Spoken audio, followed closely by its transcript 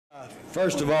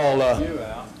First of all,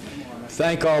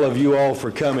 thank all of you all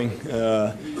for coming.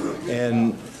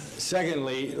 And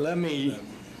secondly, let me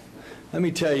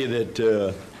tell you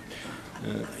that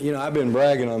I've been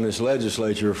bragging on this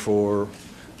legislature for,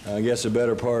 I guess, a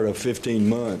better part of 15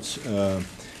 months. And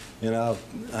I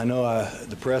know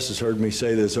the press has heard me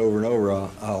say this over and over.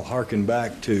 I'll hearken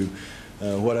back to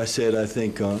what I said, I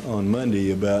think, on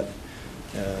Monday about,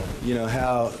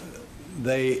 how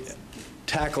they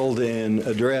tackled and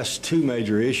addressed two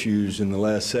major issues in the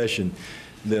last session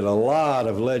that a lot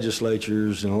of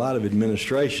legislatures and a lot of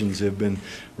administrations have been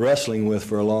wrestling with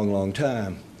for a long, long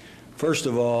time. First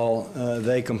of all,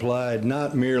 they complied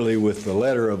not merely with the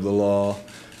letter of the law,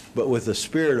 but with the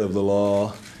spirit of the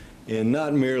law, and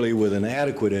not merely with an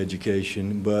adequate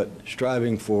education, but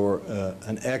striving for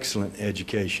an excellent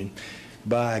education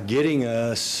by getting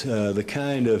us the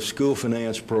kind of school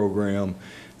finance program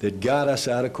that got us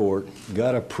out of court,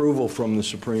 got approval from the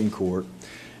Supreme Court,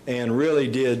 and really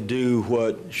did do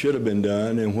what should have been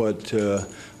done and what a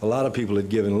lot of people had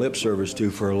given lip service to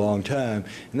for a long time,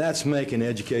 and that's making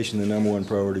education the #1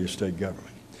 priority of state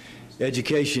government.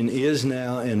 Education is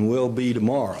now and will be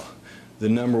tomorrow the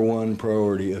 #1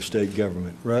 priority of state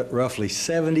government. Roughly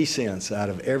 70 cents out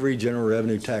of every general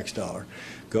revenue tax dollar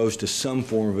goes to some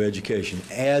form of education,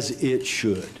 as it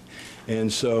should.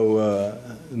 And so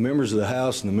the members of the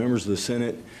House and the members of the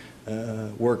Senate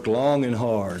worked long and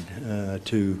hard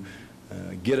to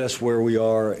get us where we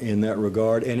are in that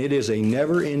regard. And it is a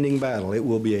never-ending battle. It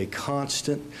will be a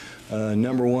constant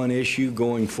 #1 issue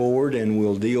going forward, and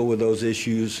we'll deal with those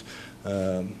issues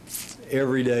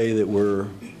every day that we're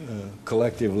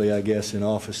collectively, I guess, in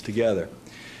office together.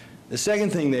 The second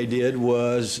thing they did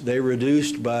was they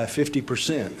reduced by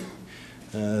 50%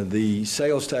 the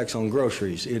sales tax on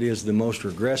groceries. It is the most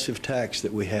regressive tax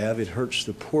that we have. It hurts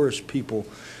the poorest people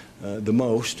the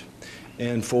most.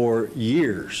 And for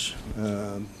years,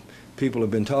 people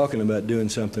have been talking about doing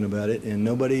something about it, and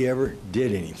nobody ever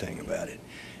did anything about it.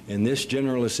 And this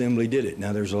General Assembly did it.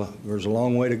 Now, there's a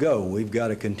long way to go. We've got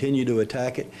to continue to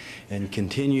attack it and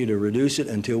continue to reduce it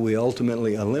until we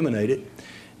ultimately eliminate it.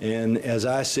 And as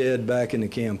I said back in the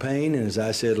campaign, and as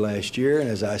I said last year, and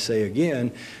as I say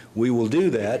again, we will do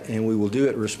that, and we will do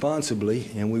it responsibly,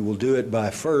 and we will do it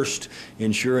by first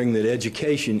ensuring that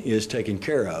education is taken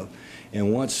care of.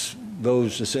 And once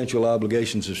those essential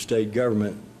obligations of state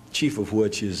government, chief of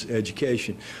which is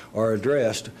education, are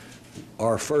addressed,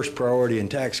 our first priority in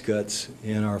tax cuts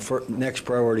and our next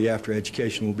priority after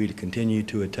education will be to continue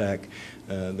to attack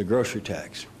the grocery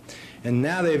tax. And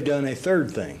now they've done a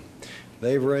third thing.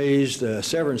 They've raised a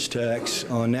severance tax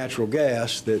on natural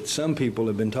gas that some people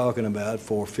have been talking about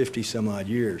for 50 some odd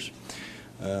years.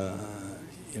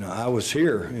 I was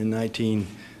here in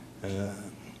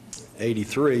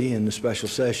 1983 in the special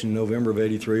session in November of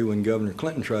 '83 when Governor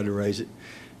Clinton tried to raise it,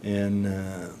 and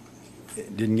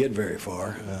it didn't get very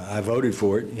far. I voted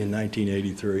for it in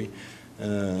 1983,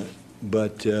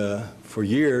 but for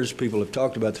years people have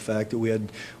talked about the fact that we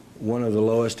had one of the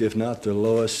lowest, if not the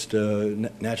lowest,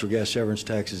 natural gas severance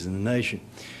taxes in the nation.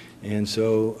 And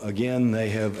so, again, they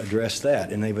have addressed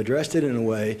that, and they've addressed it in a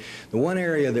way. The one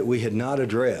area that we had not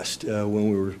addressed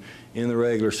when we were in the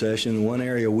regular session, the one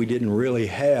area we didn't really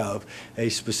have a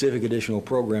specific additional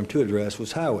program to address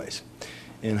was highways.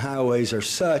 And highways are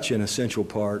such an essential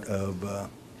part of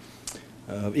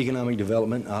economic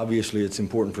development. Obviously, it's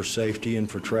important for safety and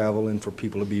for travel and for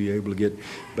people to be able to get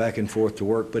back and forth to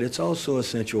work, but it's also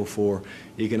essential for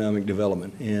economic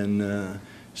development. And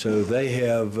so they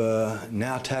have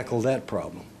now tackled that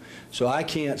problem. So I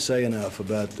can't say enough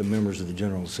about the members of the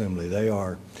General Assembly. They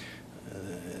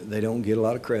don't get a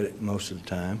lot of credit most of the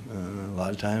time. A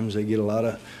lot of times they get a lot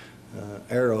of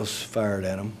arrows fired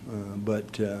at them,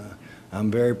 but I'm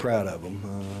very proud of them.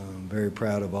 I'm very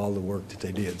proud of all the work that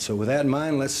they did. So with that in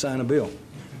mind, let's sign a bill.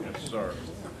 Yes, sir.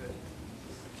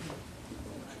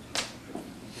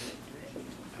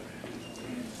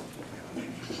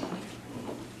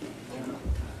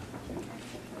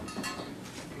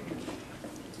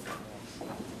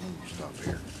 Stop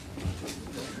here.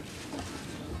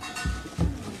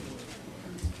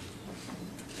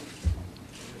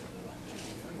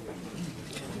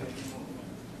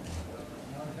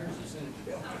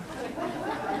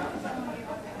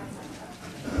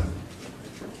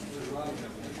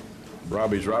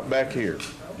 Robbie's right back here,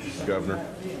 Governor.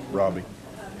 Robbie.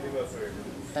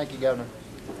 Thank you, Governor.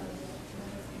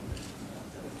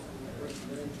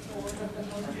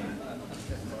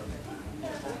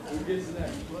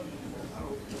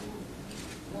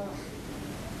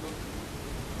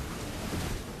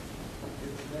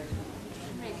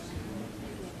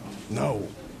 No.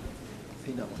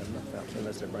 He don't have enough out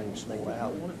unless they're bringing snow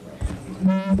out.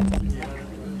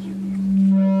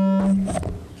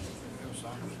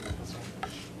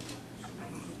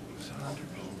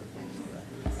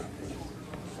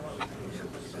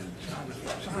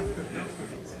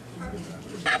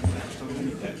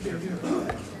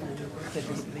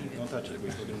 Don't touch it.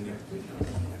 We're gonna need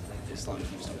as long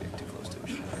as you don't get too close to it.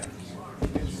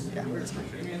 Yeah, that's fine.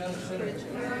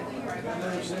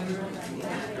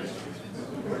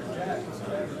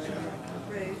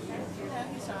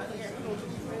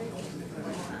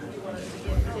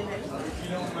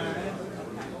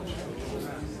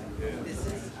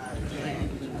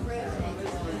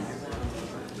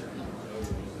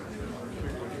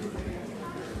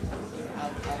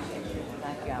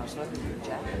 Thank you. I was looking for your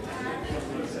jacket. I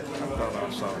thought I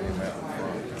saw him out in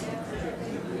front.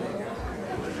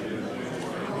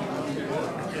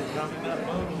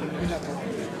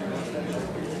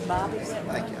 Bobby said,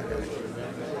 Thank you.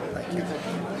 Thank you.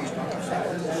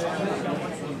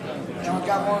 Y'all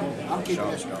got one? I'm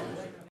keeping this going.